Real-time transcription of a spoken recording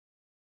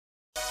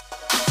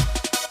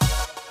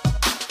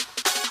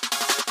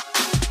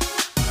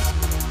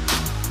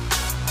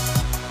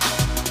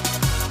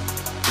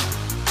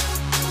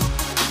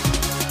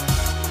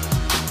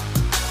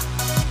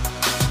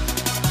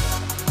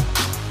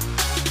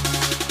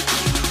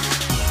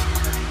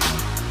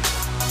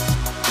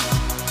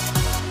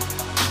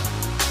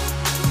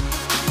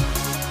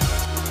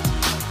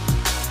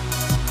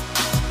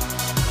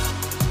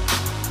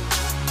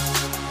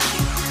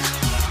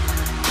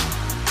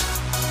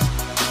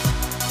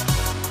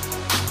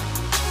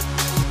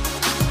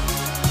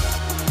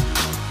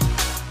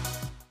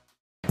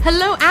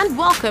Hello and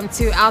welcome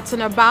to Out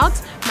and About.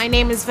 My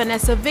name is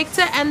Vanessa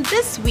Victor, and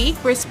this week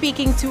we're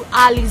speaking to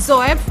Ali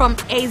Zoeb from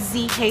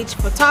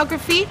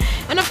Azhphotography.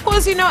 And of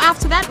course,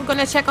 after that we're going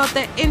to check out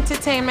the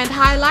entertainment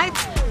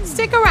highlights.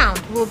 Stick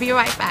around, we'll be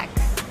right back.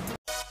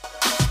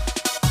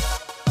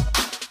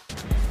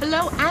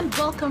 Hello and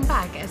welcome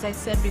back. As I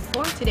said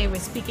before, today we're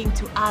speaking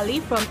to Ali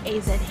from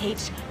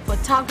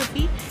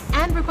Azhphotography,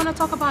 and we're going to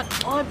talk about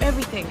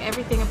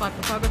everything about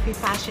photography,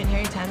 fashion here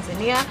in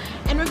Tanzania,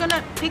 and we're going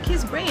to pick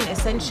his brain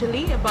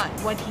essentially about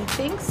what he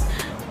thinks.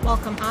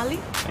 Welcome, Ali.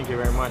 Thank you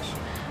very much.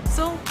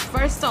 So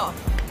first off,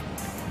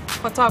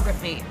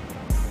 photography,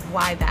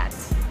 why that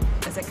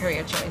as a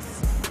career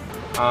choice?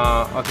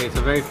 Okay, it's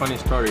a very funny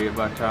story,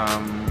 but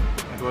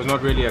it was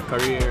not really a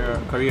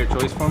career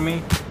choice for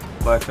me.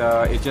 But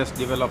it just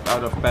developed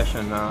out of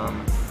passion.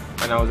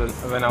 When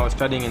I was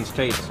studying in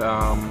States,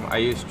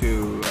 I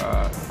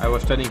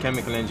was studying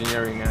chemical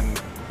engineering,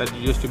 and that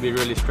used to be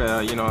really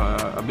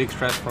a big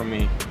stress for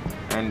me.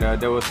 And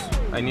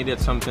I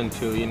needed something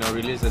to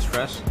release the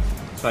stress.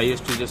 So I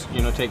used to just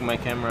take my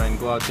camera and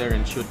go out there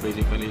and shoot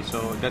basically.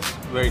 So that's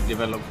where it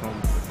developed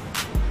from.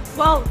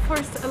 Well,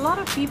 first, a lot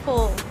of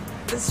people,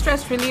 the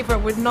stress reliever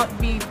would not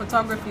be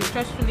photography.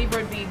 Stress reliever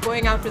would be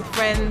going out with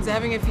friends,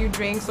 having a few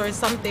drinks or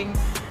something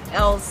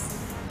else.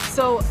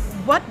 So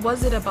what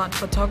was it about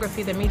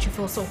photography that made you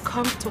feel so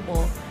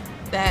comfortable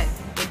that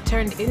it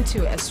turned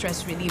into a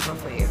stress reliever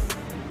for you?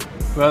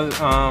 Well,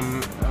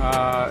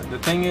 the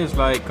thing is,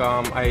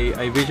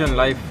 I vision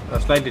life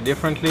slightly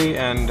differently,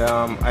 and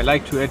I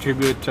like to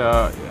attribute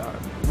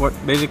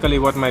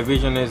what my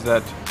vision is,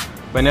 that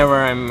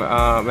whenever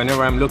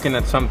I'm looking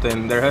at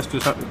something, there has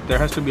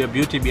to be a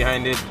beauty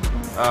behind it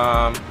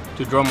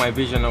to draw my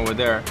vision over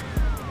there.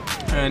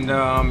 And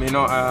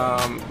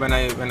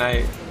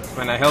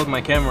when I held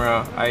my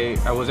camera,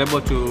 I was able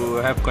to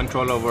have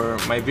control over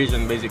my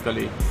vision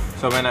basically.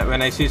 So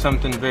when I see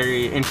something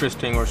very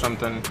interesting or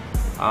something,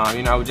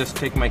 I would just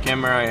take my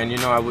camera and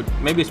I would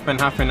maybe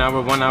spend half an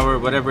hour, 1 hour,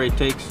 whatever it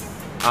takes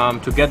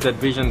to get that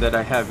vision that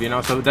I have.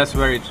 So that's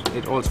where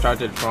it all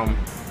started from.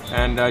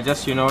 And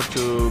just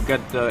to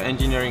get the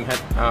engineering head,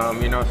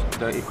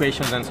 the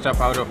equations and stuff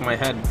out of my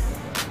head.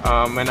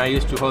 When I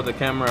used to hold the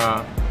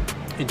camera,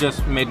 it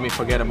just made me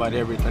forget about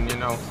everything.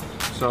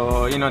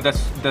 So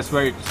that's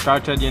where it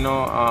started.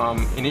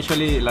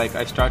 Initially,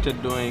 I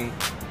started doing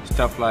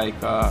stuff like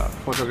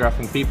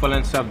photographing people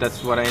and stuff.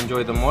 That's what I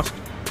enjoy the most.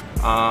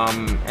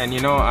 And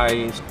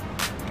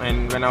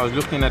when I was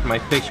looking at my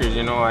pictures,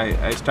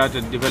 I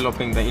started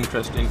developing the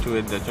interest into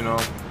it. That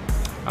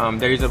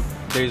there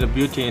is a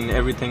beauty in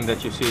everything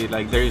that you see.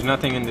 There is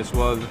nothing in this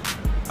world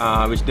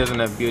which doesn't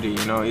have beauty.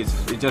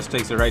 It just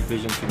takes the right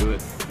vision to do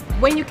it.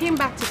 When you came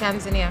back to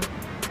Tanzania,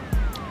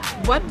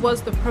 what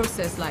was the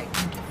process like?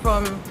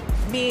 From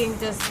being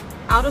just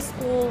out of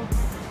school,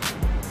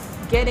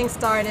 getting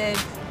started,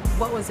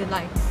 what was it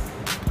like?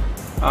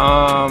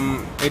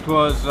 It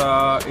was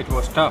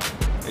tough.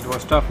 It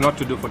was tough not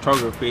to do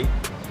photography,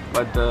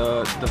 but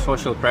the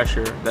social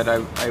pressure that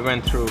I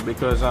went through,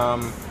 because I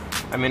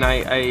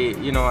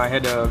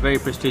had a very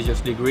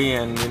prestigious degree,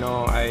 and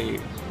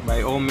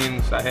by all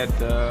means I had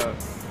the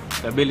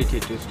ability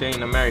to stay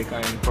in America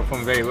and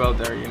perform very well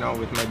there,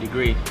 with my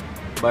degree.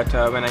 But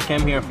when I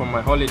came here for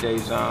my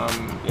holidays,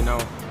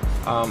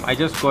 I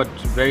just got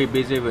very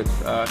busy with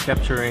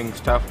capturing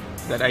stuff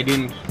that I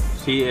didn't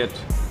see it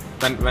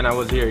when I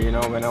was here,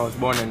 when I was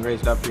born and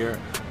raised up here.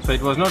 So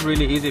it was not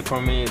really easy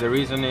for me. The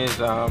reason is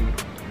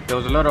there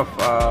was a lot of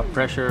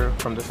pressure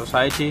from the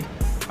society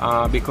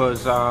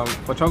because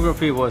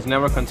photography was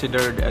never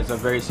considered as a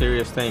very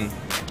serious thing.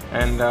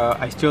 And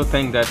I still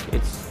think that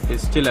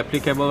it's still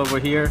applicable over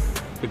here,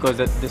 because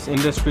this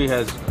industry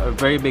has a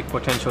very big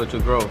potential to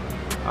grow.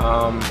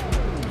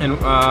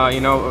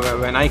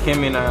 When I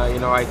came in,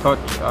 I thought,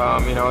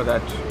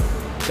 that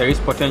there is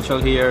potential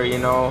here.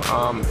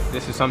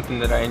 This is something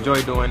that I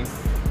enjoy doing.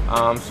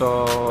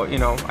 So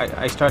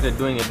I started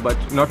doing it, but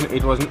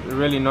it was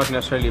really not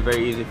necessarily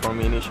very easy for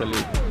me initially,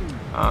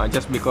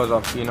 just because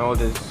of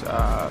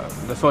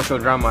the social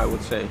drama, I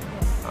would say,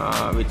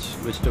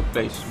 which took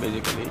place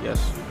basically. Yes.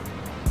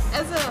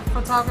 As a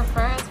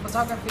photographer,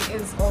 photography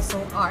is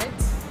also art.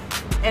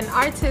 And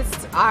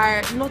artists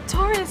are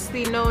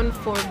notoriously known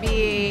for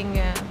being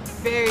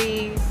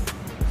very,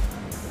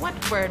 what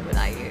word would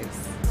I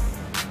use?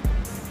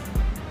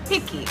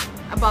 Picky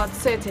about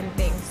certain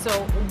things. So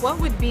what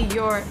would be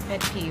your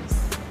pet peeves?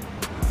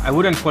 I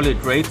wouldn't call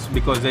it rates,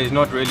 because there is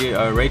not really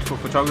a rate for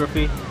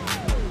photography.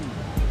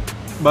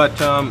 But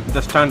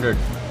the standard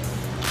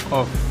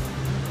of,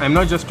 I'm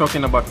not just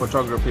talking about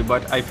photography,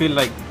 but I feel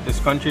like this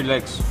country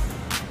lacks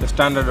the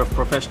standard of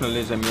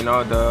professionalism.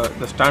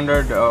 The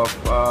standard of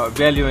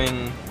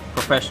valuing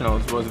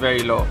professionals was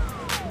very low,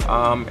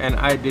 and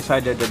I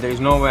decided that there is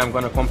no way I'm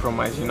going to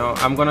compromise.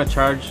 I'm going to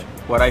charge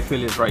what I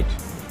feel is right.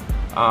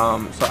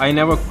 So I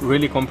never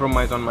really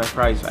compromised on my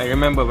price. I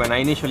remember when I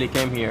initially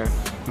came here,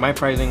 my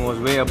pricing was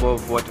way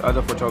above what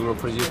other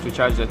photographers used to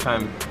charge at the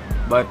time.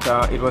 but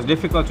it was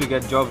difficult to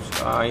get jobs,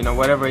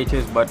 whatever it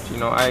is. But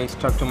I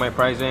stuck to my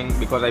pricing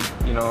because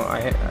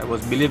I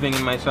was believing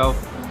in myself.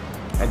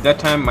 At that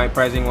time, my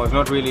pricing was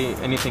not really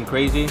anything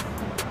crazy,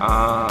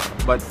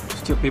 but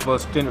still people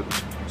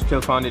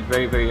still found it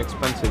very, very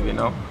expensive.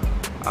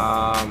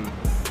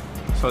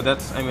 So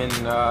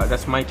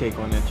that's my take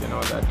on it.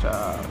 That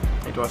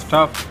it was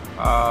tough,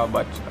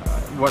 but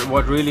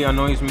what really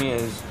annoys me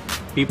is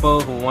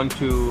people who want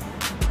to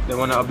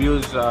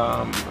abuse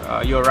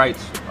your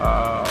rights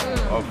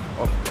of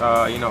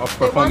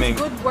performing.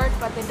 They want good work,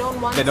 but they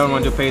don't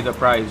want to pay the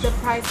price.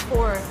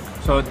 For.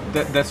 So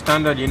that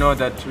standard,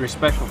 that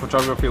respect for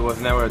photography was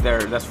never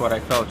there. That's what I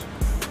felt.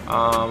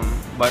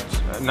 But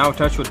now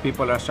Touchwood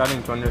people are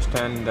starting to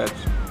understand that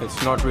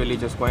it's not really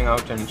just going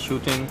out and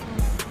shooting,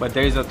 but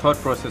there is a thought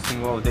process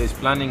involved, there is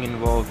planning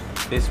involved,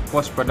 there's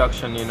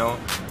post-production,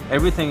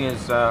 everything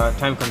is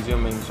time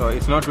consuming, so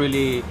it's not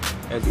really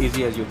as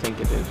easy as you think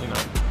it is.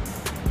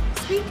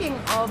 Speaking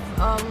of,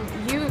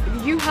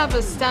 you have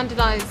a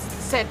standardized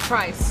set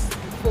price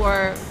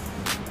for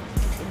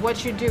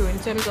what you do in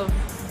terms of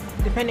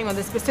depending on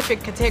the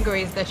specific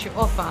categories that you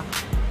offer.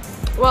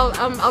 Well,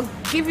 I'll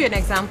give you an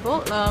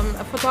example.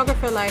 A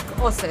photographer like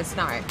Oses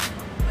now,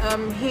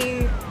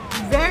 he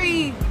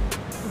very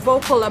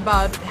vocal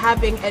about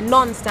having a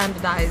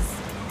non-standardized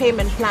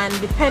payment plan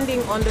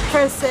depending on the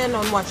person,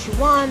 on what you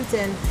want,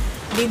 and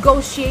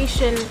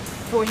negotiation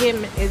for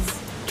him is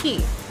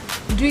key.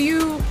 Do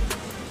you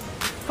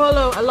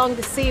follow along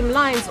the same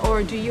lines,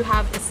 or do you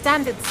have a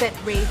standard set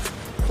rate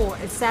for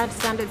a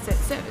standard set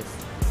service?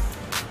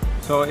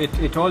 So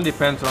it all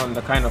depends on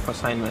the kind of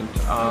assignment.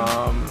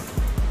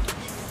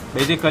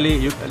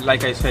 Basically,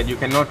 like I said, you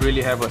cannot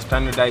really have a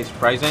standardized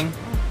pricing,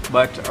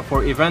 but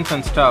for events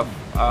and stuff,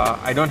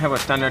 I don't have a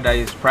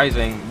standardized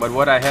pricing, but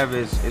what I have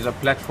is a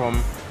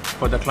platform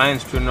for the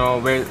clients to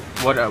know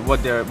what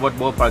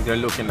ballpark they're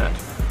looking at.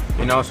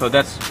 So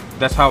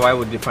that's how I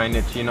would define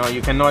it.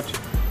 You cannot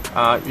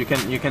you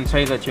can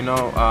say that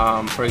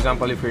for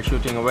example, if you're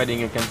shooting a wedding,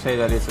 you can say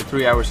that it's a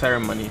 3-hour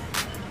ceremony,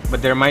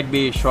 but there might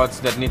be shots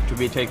that need to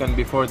be taken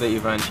before the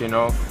event.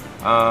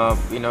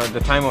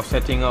 The time of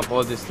setting up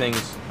all these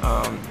things,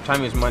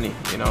 time is money.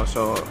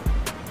 So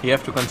you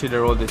have to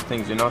consider all these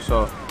things.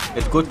 So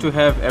it's good to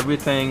have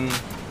everything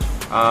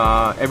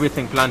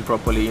planned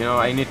properly.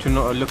 I need to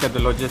look at the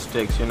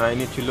logistics. I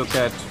need to look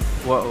at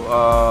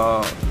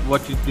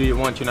what do you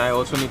want. I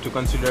also need to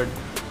consider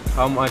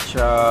how much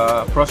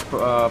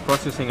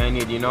processing I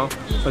need.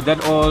 So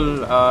that all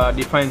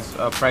defines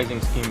a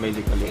pricing scheme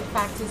basically. It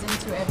factors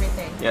into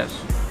everything. Yes.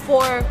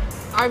 For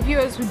our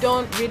viewers who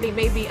don't really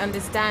maybe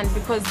understand,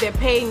 because they're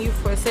paying you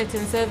for a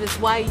certain service,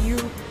 why you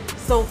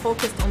so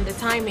focused on the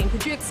timing,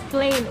 could you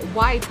explain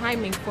why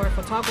timing for a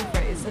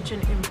photographer is such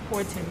an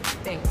important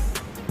thing?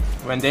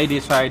 When they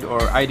decide,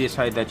 or I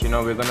decide that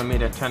we're gonna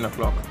meet at 10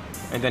 o'clock,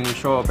 and then you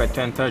show up at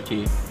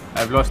 10:30,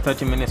 I've lost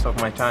 30 minutes of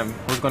my time.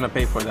 Who's gonna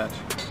pay for that?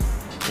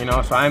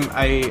 So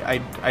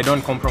I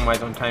don't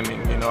compromise on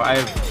timing.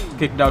 I've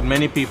kicked out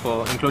many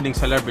people, including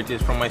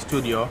celebrities, from my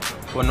studio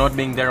for not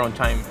being there on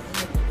time.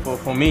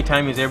 For me,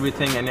 time is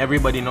everything, and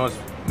everybody knows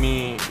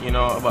me.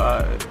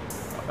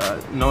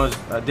 Knows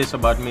this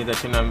about me,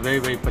 that I'm very,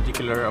 very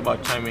particular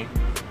about timing.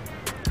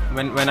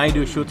 When I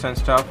do shoots and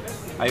stuff,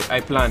 I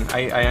plan.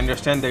 I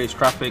understand there is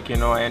traffic.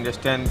 I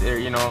understand there.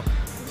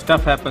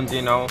 Stuff happens.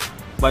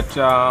 But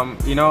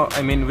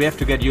we have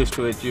to get used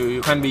to it.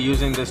 You can't be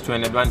using this to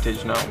an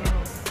advantage now.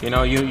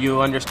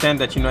 You understand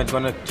that it's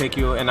going to take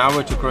you an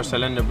hour to cross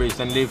Cylinder Bridge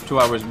and leave 2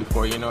 hours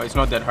before. It's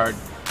not that hard.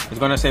 It's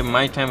going to save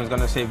my time. It's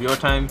going to save your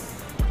time.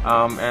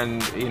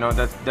 And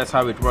that's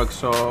how it works.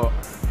 So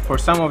for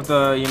some of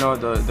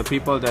the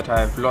people that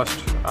I've lost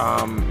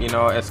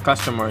as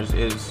customers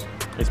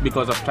it's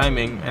because of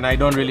timing, and I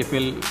don't really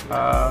feel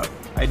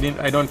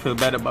I don't feel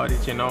bad about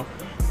it,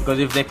 because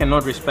if they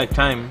cannot respect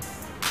time,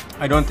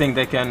 I don't think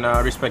they can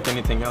respect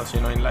anything else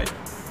in life.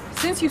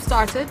 Since you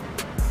started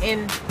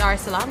in Dar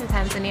es Salaam in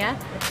Tanzania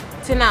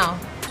to now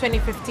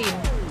 2015,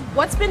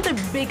 what's been the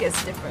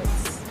biggest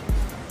difference?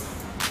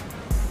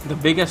 The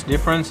biggest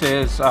difference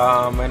is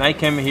when I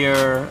came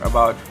here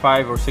about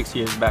 5 or 6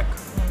 years back,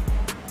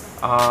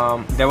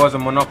 there was a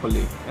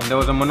monopoly, and there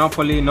was a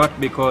monopoly not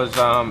because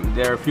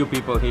there are few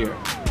people here,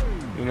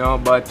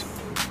 but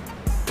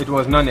it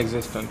was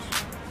non-existent,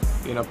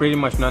 pretty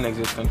much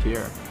non-existent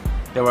here.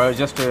 There were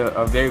just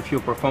a very few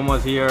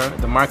performers here.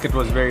 The market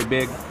was very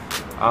big,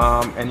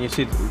 and you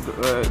see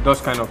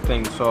those kind of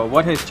things. So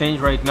what has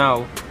changed right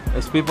now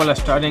is people are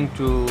starting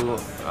to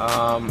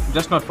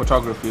just not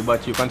photography,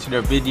 but you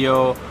consider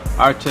video,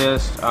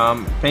 artists,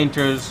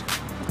 painters.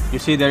 You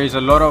see there is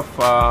a lot of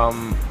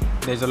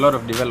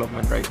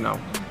development right now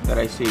that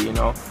I see.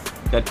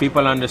 That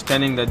people are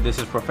understanding that this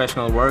is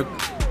professional work.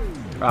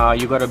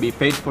 You got to be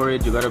paid for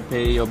it. You got to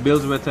pay your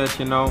bills with it.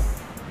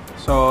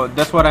 So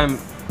that's what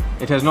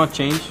it has not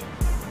changed,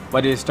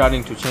 but it is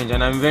starting to change,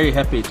 and I'm very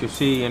happy to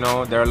see.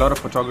 There are a lot of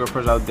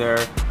photographers out there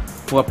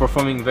who are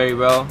performing very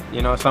well.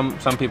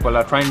 Some people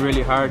are trying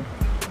really hard.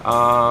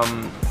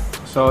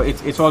 So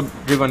it's all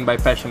driven by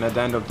passion at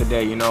the end of the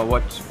day. You know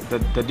what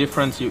the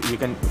difference you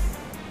can,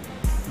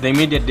 the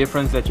immediate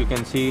difference that you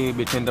can see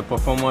between the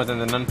performers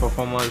and the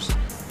non-performers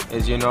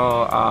is, you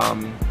know,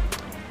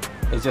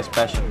 it's just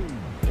passion,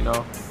 you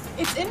know.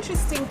 It's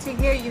interesting to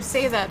hear you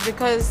say that,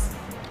 because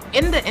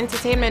in the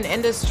entertainment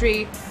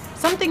industry,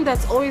 something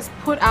that's always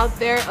put out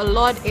there a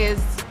lot is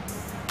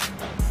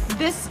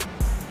this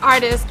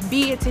artist,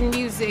 be it in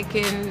music,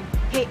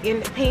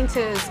 in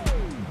painters,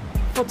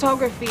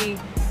 photography,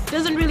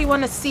 doesn't really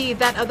want to see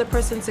that other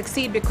person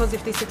succeed, because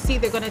if they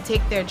succeed, they're going to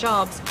take their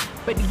jobs.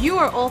 But you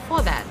are all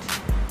for that.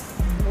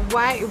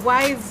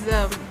 Why is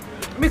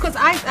because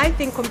I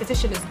think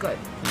competition is good.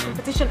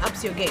 Competition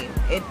ups your game.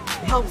 It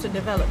helps with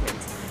development.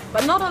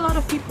 But not a lot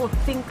of people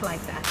think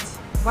like that.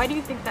 Why do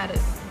you think that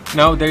is?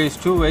 Now, there is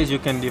two ways you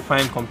can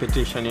define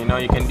competition. You know,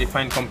 you can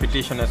define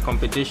competition as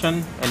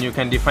competition, and you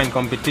can define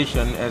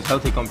competition as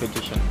healthy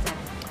competition.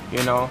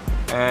 You know,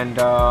 and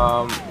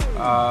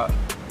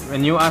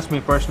when you ask me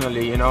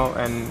personally, you know,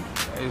 and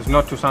it's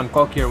not to sound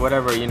cocky or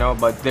whatever, you know,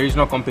 but there is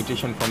no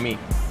competition for me.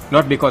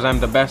 Not because I'm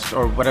the best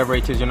or whatever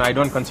it is, you know, I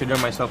don't consider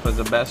myself as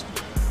the best.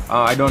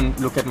 I don't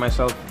look at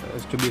myself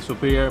as to be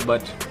superior,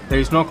 but there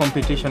is no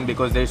competition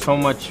because there is so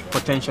much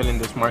potential in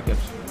this market.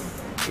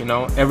 You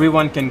know,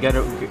 everyone can get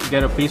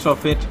a piece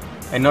of it,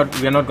 and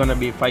we are not going to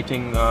be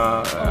fighting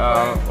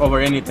over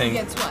anything.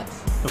 Guess what?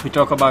 If we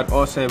talk about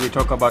Ose, we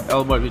talk about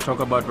Albert, we talk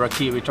about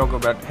Raki, we talk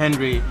about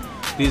Henry,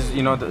 these,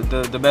 you know,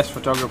 the best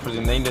photographers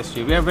in the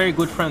industry. We are very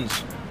good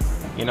friends.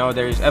 You know,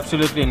 there is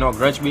absolutely no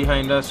grudge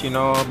behind us, you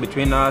know,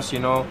 between us, you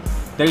know.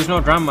 There is no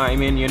drama. I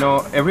mean, you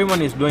know,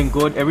 everyone is doing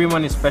good,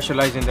 everyone is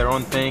specialized in their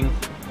own thing.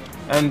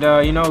 And,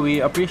 you know,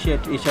 we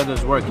appreciate each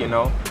other's work, you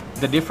know.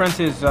 The difference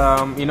is,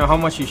 you know, how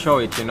much you show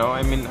it, you know.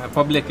 I mean,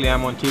 publicly,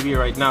 I'm on TV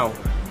right now.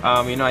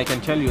 You know, I can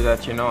tell you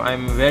that, you know,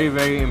 I'm very,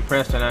 very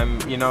impressed, and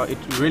I'm, you know, it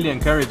really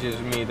encourages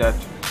me that,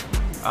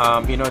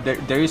 you know,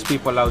 there is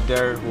people out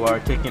there who are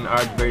taking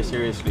art very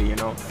seriously, you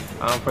know.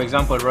 For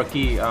example,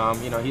 Rocky,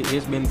 you know,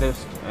 he's been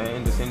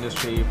in this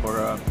industry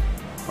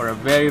for a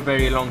very,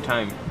 very long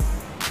time.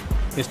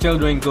 He's still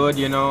doing good,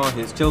 you know,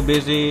 he's still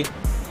busy.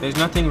 There's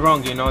nothing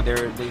wrong, you know.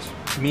 There's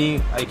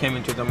me, I came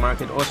into the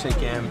market, Ose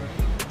came,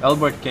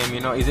 Albert came,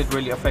 you know. Is it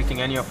really affecting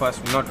any of us?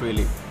 Not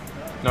really.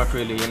 Not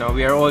really, you know.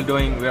 We are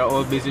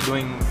all busy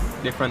doing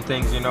different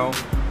things, you know.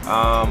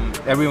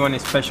 Everyone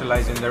is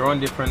specialized in their own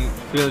different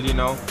field, you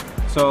know.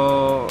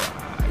 So,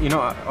 you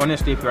know,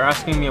 honestly, if you're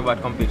asking me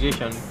about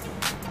competition,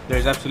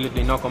 there's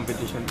absolutely no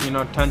competition. You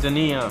know,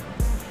 Tanzania,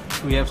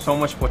 we have so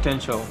much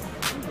potential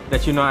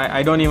that, you know,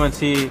 I don't even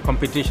see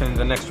competition in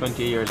the next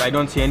 20 years. I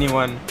don't see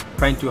anyone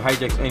trying to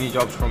hijack any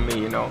jobs from me,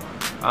 you know.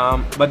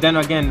 But then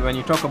again, when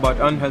you talk about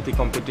unhealthy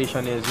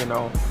competition is, you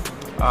know,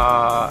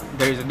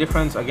 there is a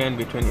difference again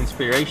between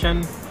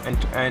inspiration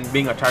and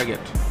being a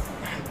target.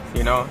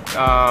 You know,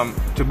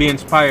 to be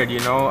inspired, you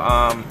know,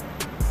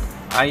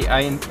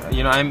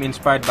 you know, I'm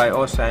inspired by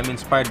Osa, I'm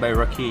inspired by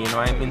Raki, you know,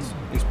 I'm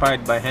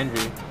inspired by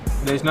Henry.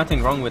 There's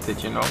nothing wrong with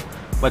it, you know.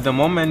 But the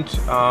moment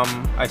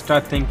I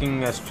start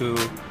thinking as to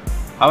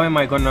how am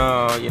I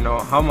gonna, you know,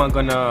 how am I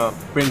gonna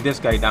bring this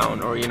guy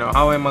down, or, you know,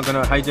 how am I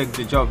gonna hijack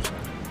the jobs?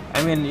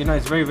 I mean, you know,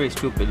 it's very, very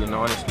stupid, you know,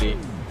 honestly.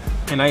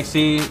 And I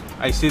see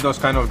those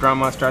kind of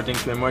dramas starting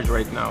to emerge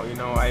right now. You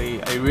know,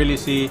 I really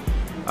see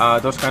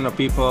those kind of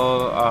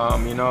people.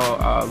 You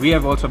know, we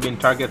have also been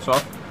targets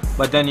of,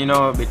 but then, you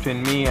know,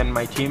 between me and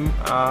my team,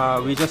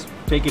 we just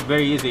take it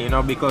very easy, you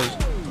know, because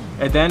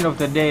at the end of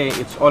the day,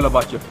 it's all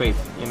about your faith.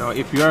 You know,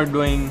 if you are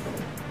doing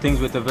things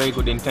with a very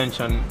good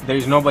intention, there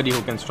is nobody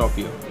who can stop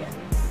you.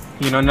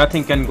 You know,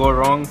 nothing can go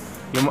wrong.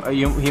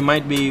 He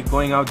might be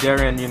going out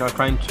there and, you know,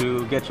 trying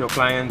to get your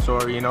clients,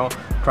 or, you know,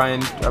 try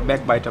and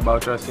backbite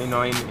about us, you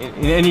know, in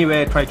any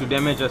way try to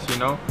damage us, you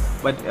know.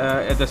 But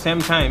at the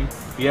same time,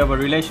 we have a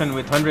relation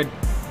with 100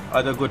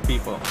 other good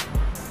people.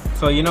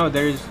 So, you know,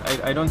 there is,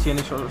 I don't see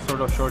any sort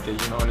of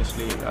shortage, you know,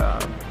 honestly.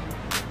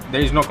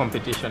 There is no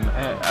competition.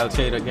 I'll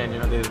say it again, you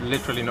know, there's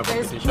literally no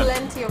competition. There's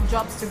plenty of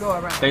jobs to go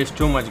around. There is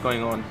too much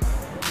going on.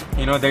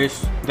 You know, there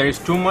is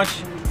too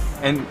much.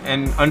 And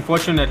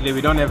unfortunately,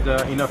 we don't have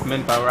enough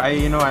manpower.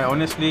 I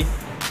honestly,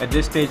 at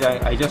this stage,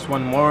 I just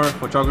want more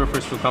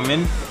photographers to come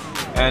in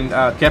and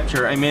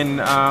capture. I mean,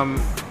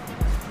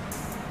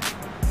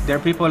 there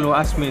are people who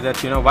ask me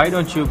that, you know, why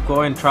don't you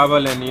go and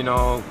travel and, you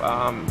know,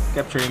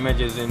 capture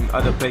images in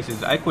other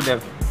places? I could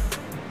have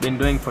been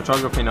doing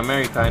photography in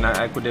America, and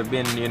I could have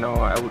been, you know,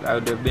 I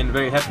would have been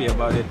very happy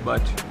about it.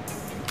 But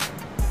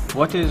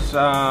what is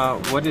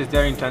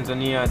there in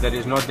Tanzania that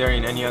is not there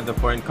in any other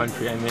foreign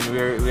country? I mean,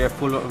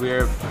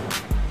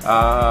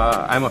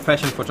 I'm a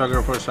fashion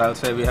photographer, so I'll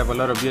say we have a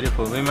lot of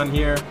beautiful women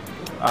here.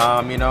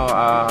 You know,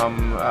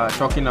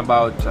 talking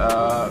about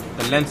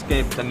the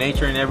landscape, the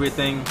nature and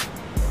everything,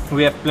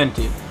 we have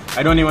plenty.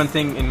 I don't even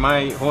think in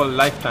my whole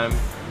lifetime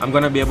I'm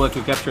gonna be able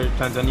to capture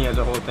Tanzania as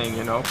a whole thing,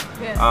 you know.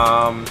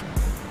 Yeah.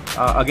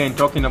 Again,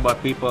 talking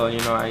about people, you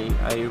know, I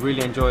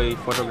really enjoy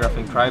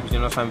photographing tribes, you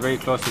know, so I'm very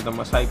close to the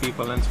Maasai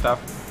people and stuff.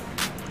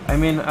 I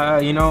mean,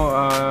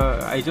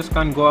 I just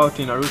can't go out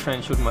in Arusha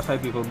and shoot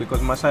Maasai people because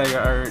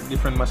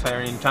different Maasai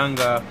are in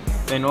Tanga,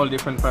 they're in all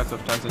different parts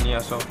of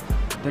Tanzania. So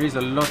there is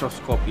a lot of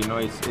scope,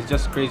 it's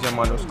just crazy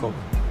amount of scope.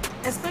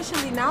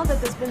 Especially now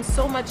that there's been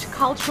so much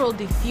cultural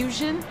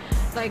diffusion,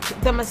 like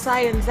the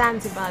Maasai in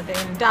Zanzibar,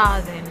 they're in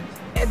Dar,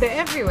 they're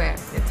everywhere.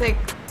 It's like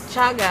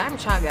Chaga, I'm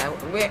Chaga,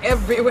 we're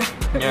everywhere,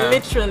 Yeah.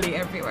 literally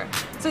everywhere.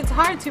 So it's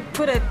hard to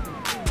put a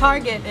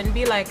target and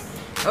be like,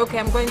 okay,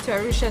 I'm going to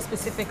Arusha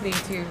specifically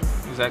to...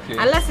 Exactly.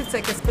 Unless it's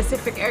like a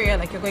specific area,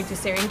 like you're going to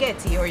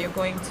Serengeti or you're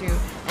going to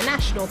a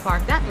national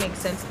park, that makes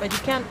sense. But you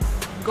can't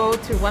go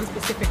to one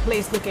specific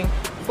place looking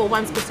for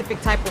one specific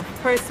type of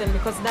person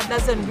because that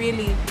doesn't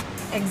really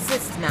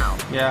exist now.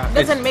 Yeah. It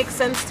doesn't make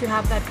sense to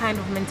have that kind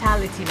of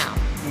mentality now.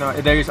 No,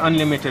 there is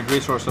unlimited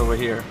resource over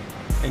here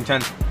in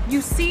Tanzania.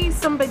 You see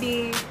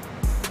somebody,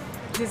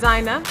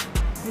 designer,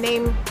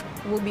 name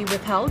will be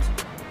withheld,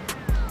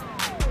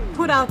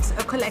 put out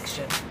a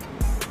collection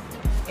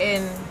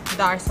in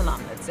Dar es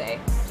Salaam, let's say.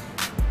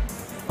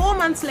 4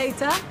 months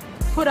later,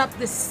 put up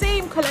the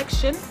same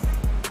collection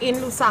in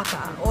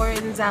Lusaka or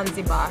in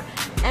Zanzibar.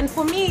 And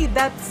for me,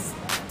 that's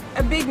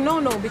a big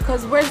no-no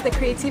because where's the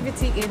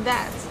creativity in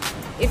that?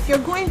 If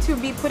you're going to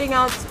be putting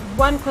out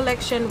one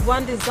collection,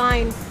 one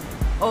design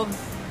of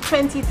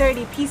 20,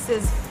 30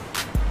 pieces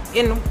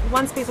in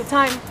one space of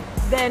time,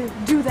 then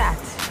do that.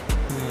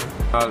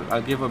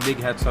 I'll give a big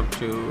heads up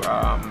to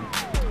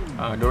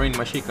Doreen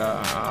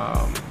Mashika.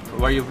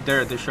 Were you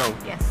there at the show?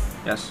 Yes.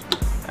 Yes.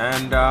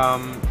 And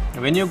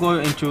when you go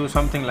into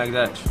something like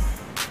that,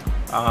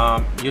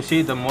 you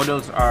see the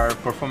models are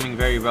performing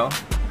very well.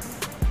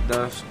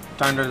 The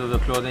standard of the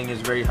clothing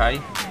is very high.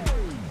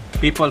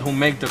 People who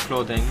make the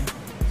clothing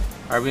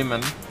are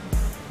women,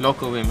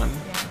 local women.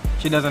 Yeah.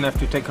 She doesn't have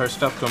to take her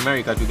stuff to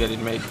America to get it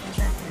made.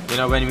 Exactly.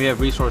 When we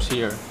have resource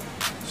here.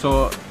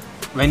 So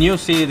when you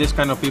see this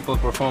kind of people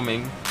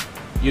performing,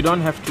 you don't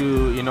have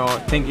to,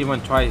 think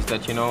even twice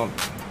that,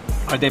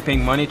 are they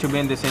paying money to be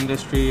in this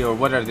industry or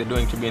what are they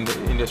doing to be in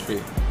the industry?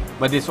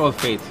 But it's all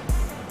faith.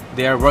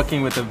 They are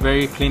working with a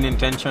very clean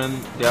intention.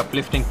 They're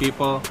uplifting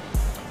people.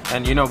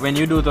 And when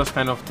you do those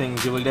kind of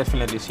things, you will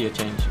definitely see a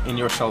change in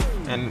yourself.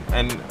 And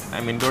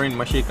I mean, Doreen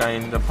Mashika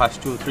in the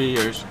past 2-3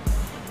 years,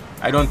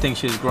 I don't think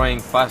she's growing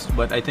fast,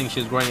 but I think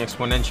she's growing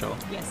exponential.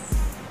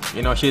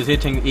 Yes. She's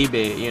hitting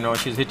eBay,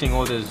 she's hitting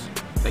all these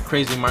like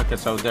crazy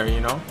markets out there,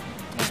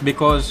 It's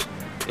because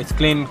it's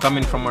clean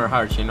coming from her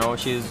heart,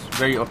 She's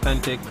very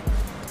authentic.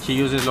 She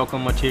uses local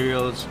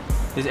materials.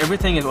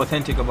 Everything is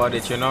authentic about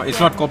it, It's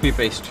not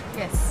copy-paste.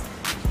 Yes.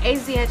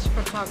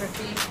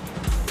 Azhphotography,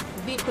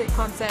 vclick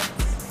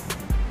concepts,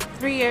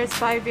 3 years,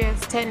 5 years,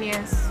 10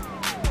 years.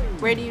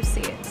 Where do you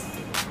see it?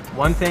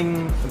 One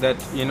thing that,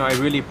 I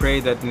really pray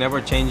that never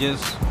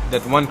changes,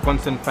 that one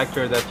constant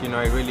factor that,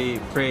 I really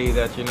pray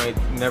that, it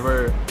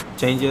never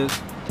changes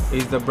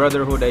is the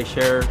brotherhood I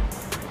share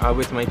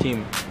with my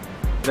team.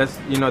 That's,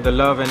 the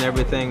love and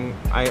everything.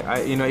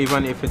 I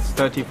even if it's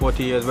 30,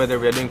 40 years, whether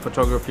we are doing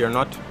photography or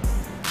not,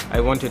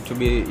 I want it to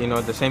be,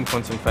 the same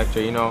constant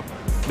factor,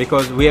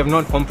 because we have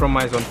not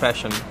compromised on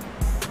passion.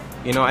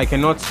 I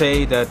cannot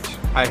say that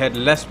I had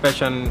less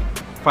passion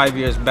 5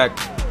 years back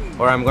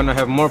or I'm going to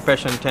have more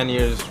passion 10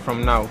 years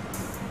from now.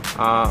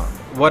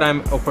 What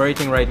I'm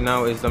operating right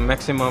now is the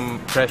maximum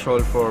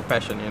threshold for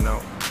passion,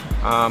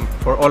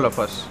 for all of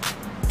us.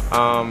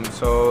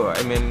 So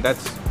I mean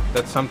that's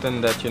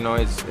something that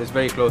is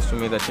very close to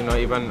me, that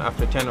even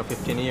after 10 or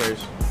 15 years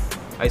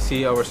I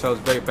see ourselves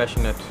very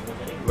passionate,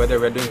 whether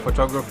we're doing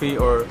photography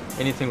or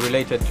anything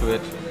related to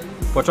it.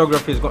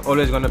 Photography is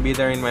always going to be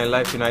there in my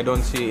life, I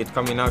don't see it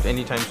coming out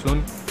anytime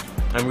soon.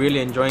 I'm really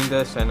enjoying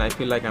this and I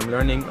feel like I'm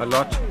learning a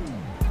lot,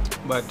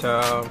 but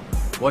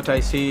what I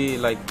see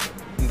like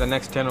in the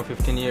next 10 or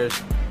 15 years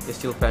is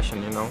still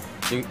passion.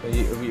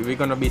 We're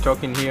gonna be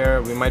talking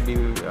here, we might be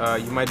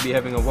you might be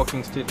having a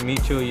walking stick, me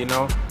too, you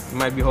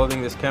might be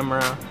holding this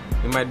camera,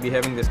 we might be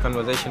having this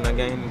conversation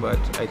again, but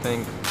I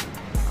think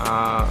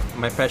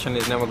my passion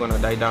is never gonna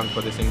die down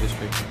for this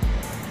industry.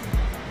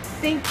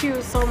 Thank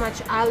you so much,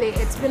 Ali.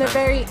 It's been a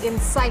very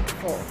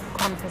insightful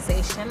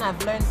conversation.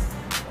 I've learned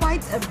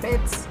quite a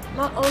bit,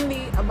 not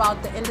only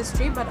about the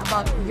industry, but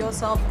about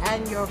yourself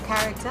and your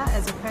character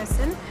as a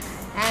person.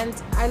 And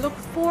I look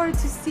forward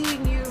to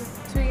seeing you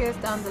 2 years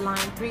down the line,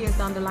 3 years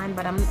down the line,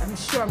 but I'm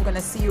sure I'm going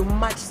to see you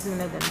much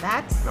sooner than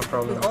that. No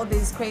problem. With all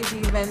these crazy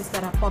events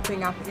that are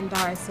popping up in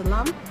Dar es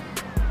Salaam.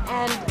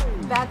 And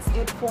that's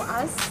it for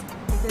us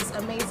with this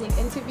amazing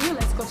interview.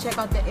 Let's go check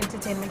out the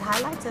entertainment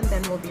highlights and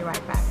then we'll be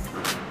right back.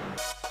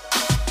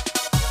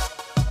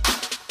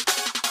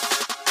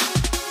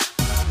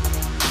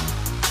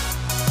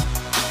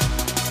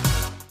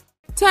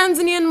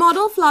 Tanzanian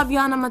model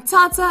Flaviana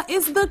Matata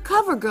is the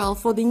cover girl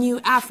for the new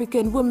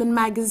African Woman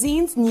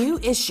magazine's new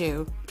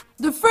issue.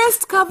 The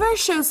first cover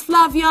shows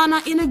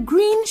Flaviana in a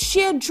green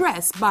sheer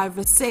dress by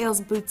Versailles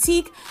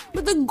Boutique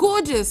with a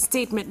gorgeous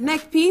statement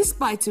neckpiece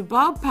by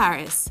Toubab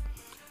Paris.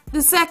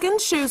 The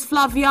second shows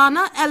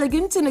Flaviana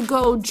elegant in a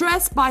gold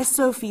dress by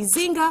Sophie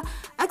Zinga,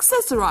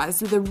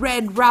 accessorized with a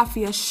red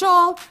raffia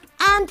shawl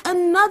and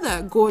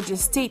another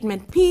gorgeous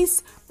statement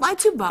piece by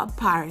Tubab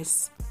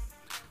Paris.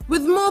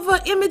 With more of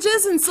her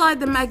images inside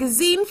the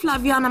magazine,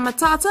 Flaviana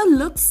Matata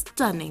looks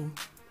stunning.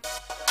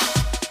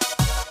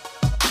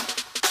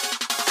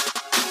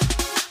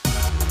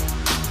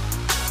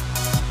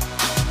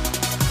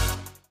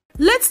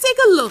 Let's take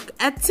a look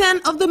at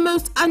 10 of the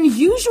most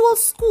unusual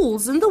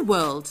schools in the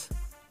world.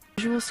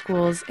 Unusual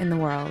schools in the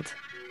world.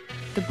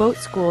 The boat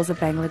schools of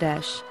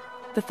Bangladesh.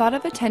 The thought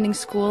of attending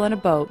school on a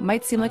boat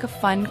might seem like a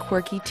fun,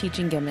 quirky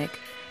teaching gimmick,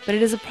 but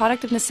it is a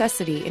product of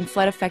necessity in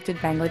flood-affected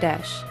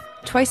Bangladesh.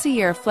 Twice a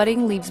year,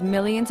 flooding leaves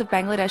millions of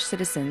Bangladesh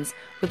citizens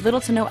with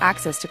little to no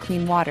access to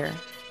clean water,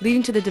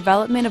 leading to the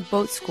development of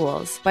boat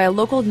schools by a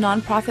local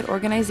non-profit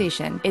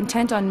organization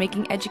intent on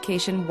making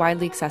education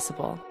widely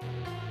accessible.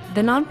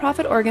 The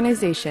non-profit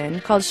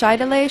organization, called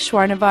Shaidale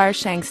Shwarnavar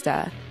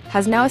Shangsta,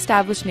 has now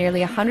established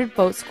nearly 100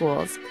 boat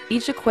schools,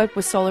 each equipped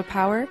with solar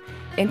power,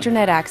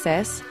 internet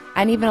access,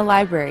 and even a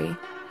library.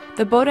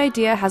 The boat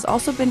idea has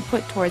also been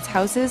put towards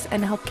houses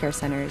and healthcare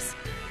centers.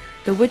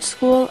 The Witch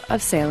School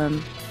of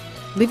Salem.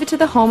 Leave it to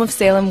the home of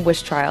Salem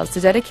witch trials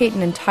to dedicate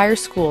an entire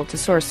school to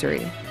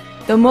sorcery,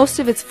 though most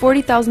of its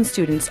 40,000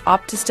 students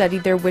opt to study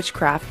their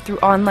witchcraft through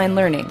online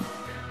learning.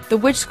 The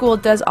Witch School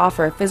does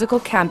offer a physical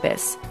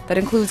campus that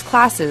includes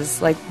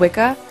classes like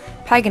Wicca,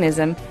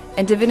 paganism,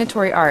 and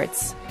divinatory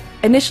arts.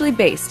 Initially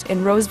based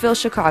in Roseville,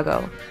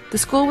 Chicago, the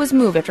school was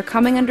moved after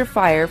coming under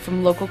fire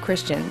from local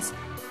Christians,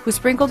 who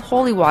sprinkled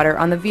holy water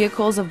on the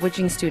vehicles of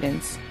witching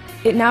students.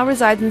 It now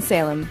resides in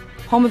Salem,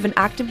 home of an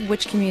active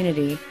witch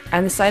community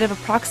and the site of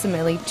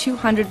approximately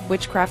 200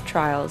 witchcraft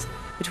trials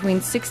between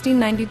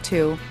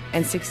 1692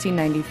 and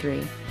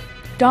 1693.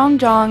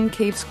 Dongzhong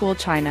Cave School,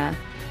 China.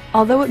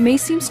 Although it may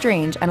seem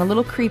strange and a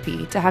little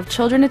creepy to have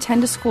children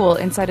attend a school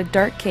inside a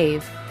dark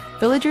cave,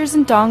 villagers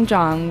in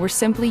Dongzhong were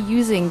simply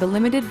using the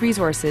limited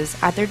resources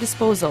at their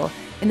disposal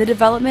in the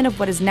development of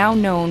what is now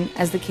known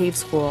as the Cave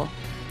School.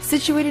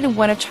 Situated in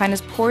one of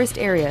China's poorest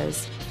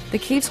areas, the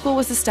Cave School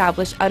was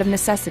established out of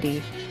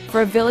necessity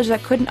for a village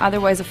that couldn't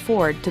otherwise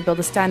afford to build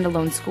a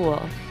standalone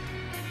school.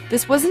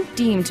 This wasn't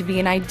deemed to be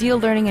an ideal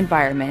learning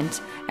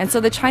environment, and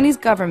so the Chinese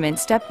government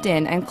stepped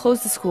in and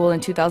closed the school in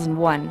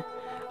 2001,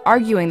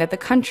 arguing that the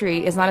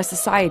country is not a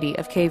society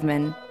of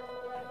cavemen.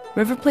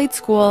 River Plate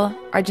School,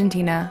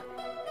 Argentina.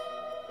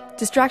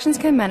 Distractions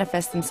can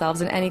manifest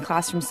themselves in any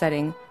classroom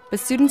setting, but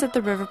students at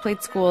the River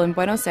Plate School in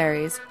Buenos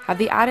Aires have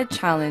the added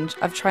challenge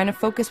of trying to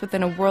focus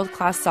within a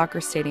world-class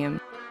soccer stadium.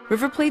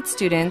 River Plate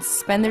students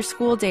spend their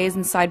school days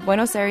inside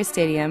Buenos Aires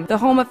Stadium, the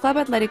home of Club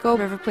Atlético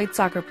River Plate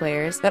soccer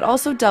players, that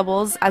also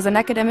doubles as an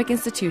academic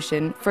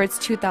institution for its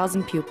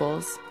 2,000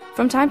 pupils.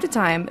 From time to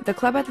time, the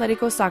Club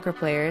Atlético soccer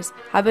players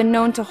have been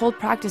known to hold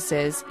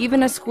practices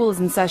even as school is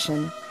in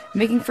session,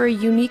 making for a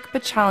unique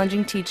but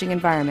challenging teaching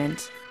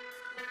environment.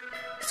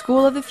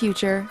 School of the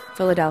Future,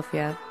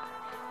 Philadelphia.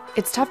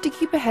 It's tough to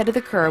keep ahead of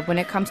the curve when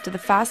it comes to the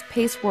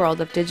fast-paced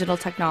world of digital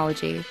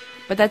technology,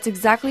 but that's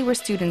exactly where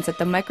students at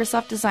the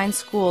Microsoft Design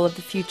School of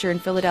the Future in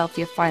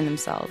Philadelphia find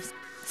themselves.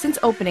 Since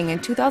opening in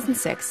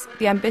 2006,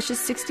 the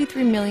ambitious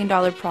 $63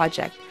 million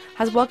project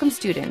has welcomed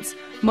students,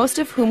 most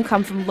of whom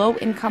come from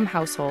low-income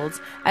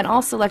households and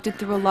all selected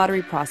through a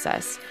lottery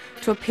process,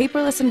 to a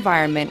paperless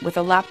environment with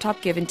a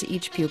laptop given to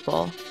each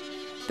pupil.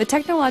 The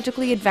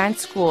technologically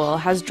advanced school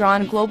has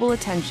drawn global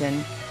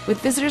attention,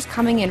 with visitors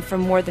coming in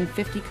from more than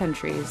 50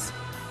 countries.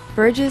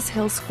 Burgess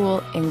Hill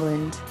School,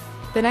 England.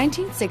 The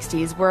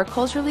 1960s were a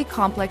culturally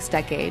complex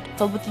decade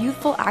filled with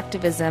youthful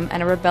activism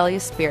and a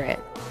rebellious spirit,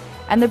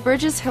 and the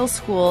Burgess Hill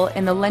School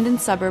in the London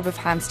suburb of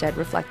Hampstead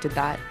reflected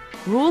that.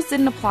 Rules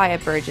didn't apply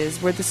at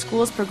Burgess, where the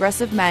school's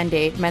progressive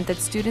mandate meant that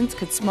students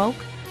could smoke,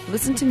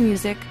 listen to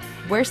music,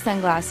 wear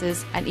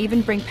sunglasses, and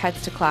even bring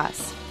pets to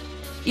class.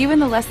 Even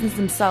the lessons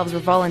themselves were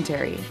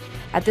voluntary,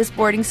 at this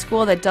boarding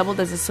school that doubled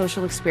as a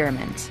social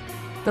experiment.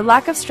 The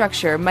lack of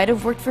structure might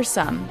have worked for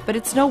some, but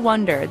it's no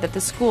wonder that the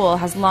school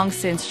has long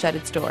since shut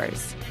its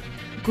doors.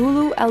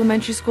 Gulu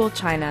Elementary School,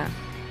 China.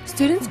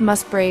 Students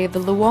must brave the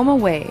Luoma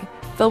Way,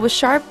 filled with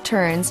sharp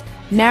turns,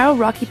 narrow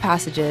rocky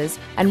passages,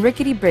 and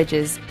rickety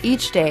bridges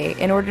each day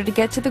in order to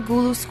get to the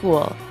Gulu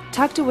School,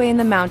 tucked away in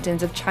the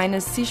mountains of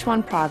China's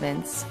Sichuan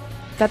province.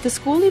 That the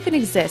school even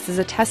exists is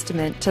a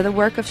testament to the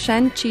work of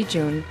Shen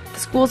Qijun, the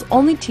school's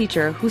only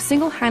teacher who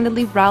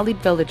single-handedly rallied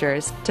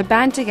villagers to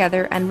band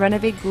together and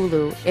renovate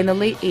Gulu in the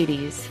late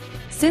 80s.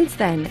 Since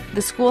then,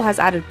 the school has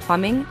added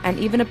plumbing and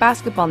even a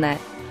basketball net,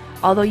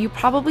 although you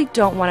probably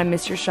don't want to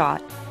miss your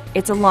shot.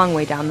 It's a long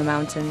way down the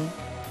mountain.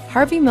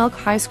 Harvey Milk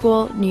High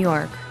School, New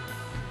York.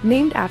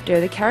 Named after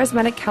the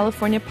charismatic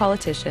California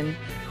politician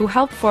who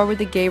helped forward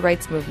the gay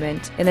rights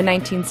movement in the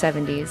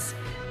 1970s.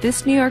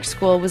 This New York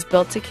school was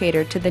built to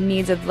cater to the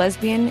needs of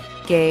lesbian,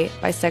 gay,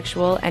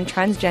 bisexual, and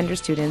transgender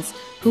students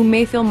who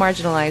may feel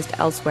marginalized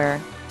elsewhere.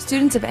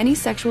 Students of any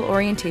sexual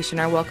orientation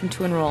are welcome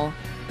to enroll,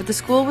 but the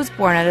school was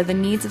born out of the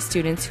needs of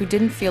students who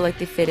didn't feel like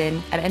they fit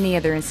in at any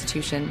other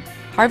institution.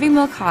 Harvey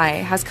Milk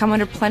High has come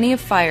under plenty of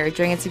fire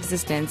during its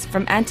existence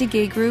from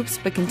anti-gay groups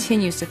but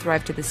continues to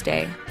thrive to this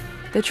day.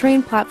 The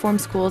Train Platform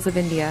Schools of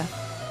India.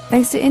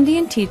 Thanks to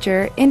Indian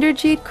teacher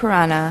Inderjeet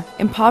Khurana,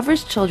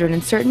 impoverished children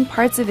in certain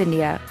parts of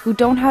India who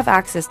don't have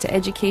access to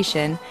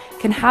education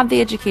can have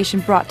the education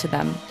brought to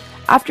them.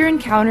 After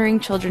encountering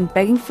children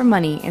begging for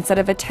money instead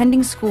of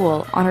attending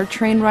school on her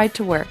train ride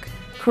to work,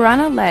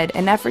 Khurana led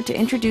an effort to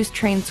introduce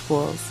train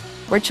schools,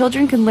 where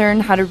children can learn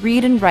how to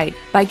read and write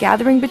by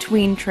gathering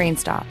between train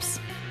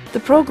stops. The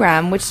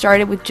program, which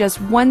started with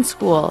just one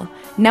school,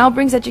 now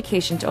brings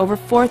education to over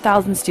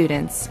 4,000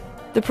 students.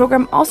 The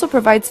program also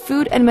provides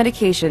food and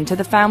medication to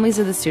the families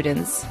of the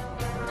students.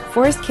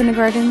 Forest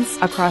kindergartens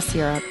across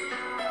Europe.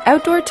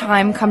 Outdoor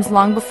time comes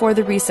long before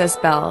the recess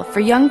bell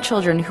for young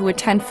children who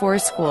attend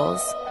forest schools.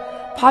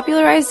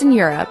 Popularized in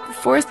Europe,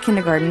 forest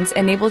kindergartens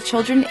enable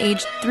children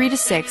aged 3 to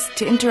 6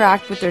 to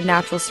interact with their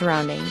natural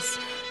surroundings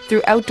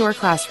through outdoor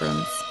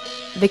classrooms.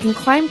 They can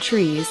climb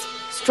trees,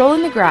 stroll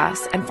in the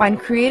grass, and find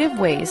creative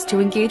ways to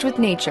engage with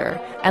nature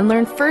and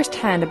learn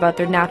firsthand about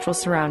their natural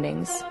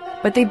surroundings.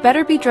 But they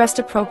better be dressed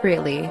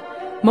appropriately.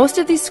 Most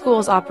of these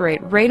schools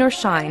operate rain or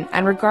shine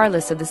and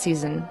regardless of the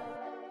season.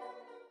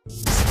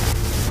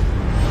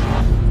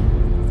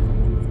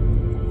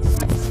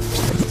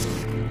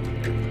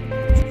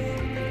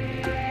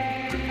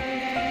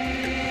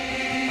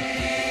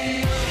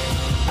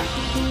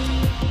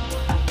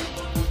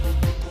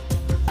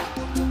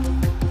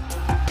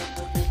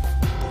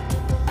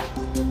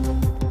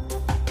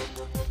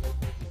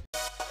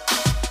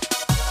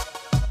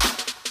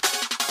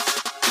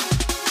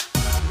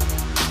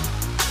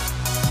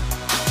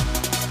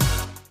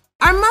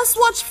 Our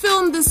must-watch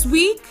film this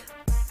week.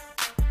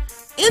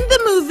 In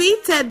the movie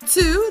Ted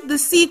 2, the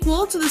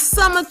sequel to the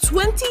summer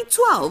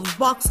 2012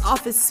 box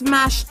office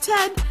smash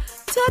Ted,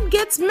 Ted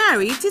gets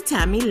married to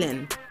Tammy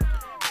Lynn.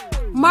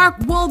 Mark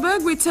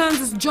Wahlberg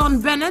returns as John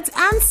Bennett,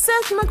 and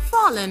Seth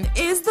MacFarlane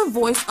is the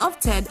voice of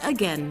Ted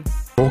again.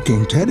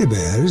 Talking teddy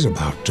bear is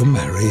about to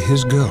marry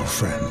his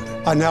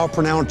girlfriend. I now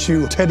pronounce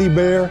you teddy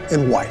bear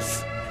and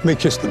wife. May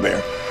kiss the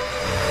bear.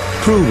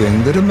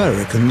 Proving that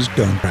Americans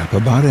don't rap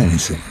about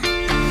anything.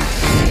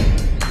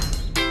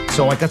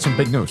 So I got some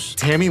big news.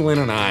 Tammy Lynn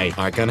and I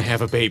are gonna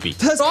have a baby.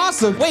 That's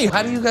awesome. Wait,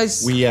 how do you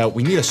guys... We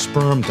need a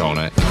sperm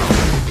donor.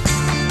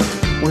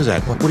 What is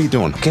that? What are you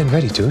doing? Getting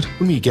ready, dude.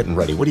 What are you getting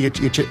ready? What are you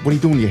doing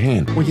with your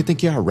hand? What do you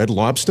think you are, a red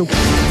lobster?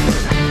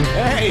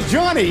 Hey,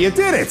 Johnny, you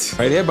did it!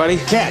 Right here, buddy.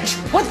 Catch.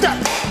 What the?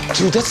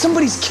 Dude, that's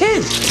somebody's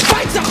kid.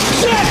 Fight some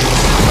shit!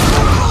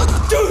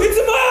 Dude, it's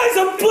in my eyes.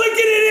 I'm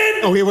blinking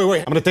it in. Oh, wait.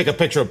 I'm gonna take a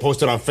picture and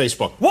post it on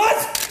Facebook. What?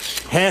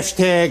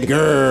 Hashtag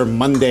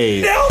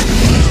Monday. No!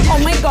 Oh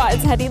my God,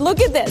 Teddy,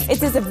 look at this. It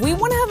says if we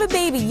want to have a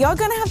baby, you're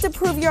going to have to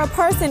prove you're a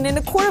person in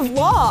a court of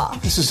law.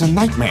 This is a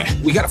nightmare.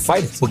 We gotta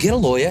fight it. We'll get a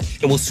lawyer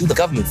and we'll sue the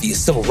government for your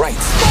civil rights.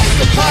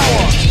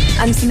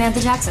 I'm Samantha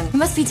Jackson. You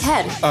must be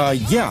Ted.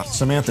 Yeah,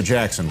 Samantha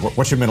Jackson.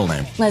 What's your middle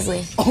name?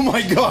 Leslie. Oh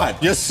my God,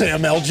 you're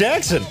Sam L.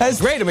 Jackson. That's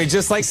great. I mean,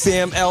 just like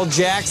Sam L.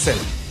 Jackson.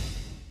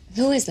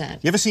 Who is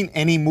that? You ever seen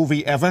any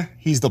movie ever?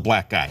 He's the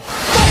black guy.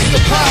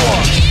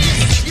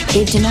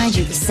 They've denied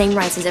you the same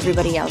rights as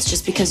everybody else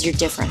just because you're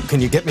different.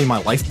 Can you get me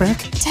my life back?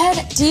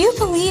 Ted, do you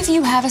believe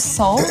you have a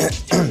soul?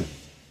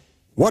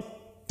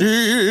 What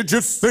did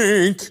you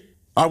think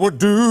I would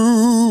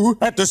do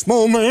at this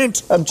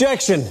moment?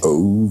 Objection.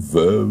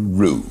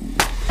 Overruled.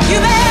 You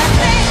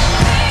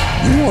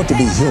want to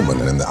be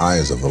human in the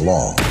eyes of the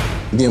law.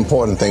 The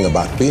important thing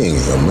about being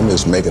human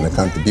is making a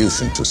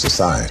contribution to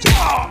society.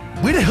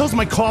 Where the hell's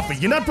my coffee?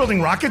 You're not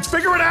building rockets?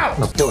 Figure it out.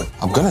 Look, do it.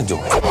 I'm gonna do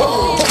it.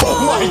 Oh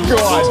my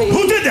God!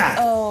 Who did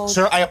that?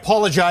 Sir, I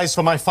apologize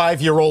for my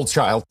 5-year-old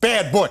child.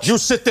 Bad Butch, you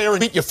sit there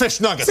and eat your fish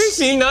nuggets.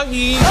 Fishy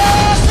nuggies.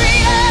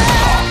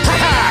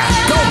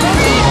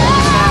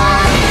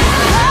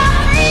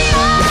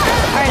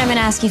 All right, I'm going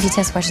to ask you a few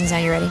test questions now.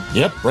 You ready?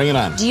 Yep, bring it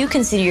on. Do you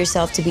consider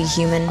yourself to be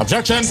human?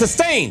 Objection.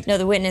 Sustained. No,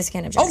 the witness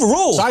can object.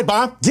 Overruled.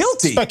 Sidebar.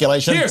 Guilty.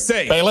 Speculation.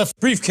 Hearsay. Bailiff.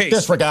 Briefcase.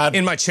 Disregard.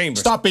 In my chamber.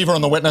 Stop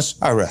beavering the witness.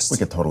 Arrest. We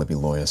could totally be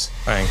lawyers.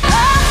 Bang.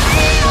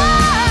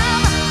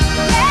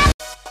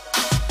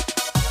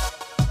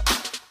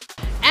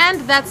 And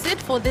that's it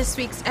for this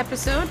week's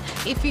episode.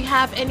 If you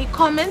have any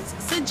comments,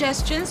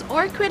 suggestions,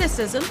 or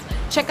criticisms,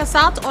 check us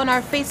out on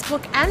our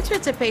Facebook and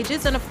Twitter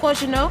pages. And of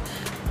course,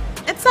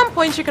 at some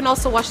point you can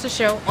also watch the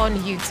show on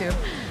YouTube.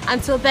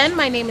 Until then,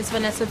 my name is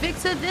Vanessa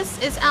Victor. This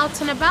is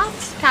Out and About,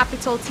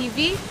 Capital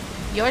TV,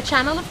 your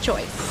channel of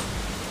choice.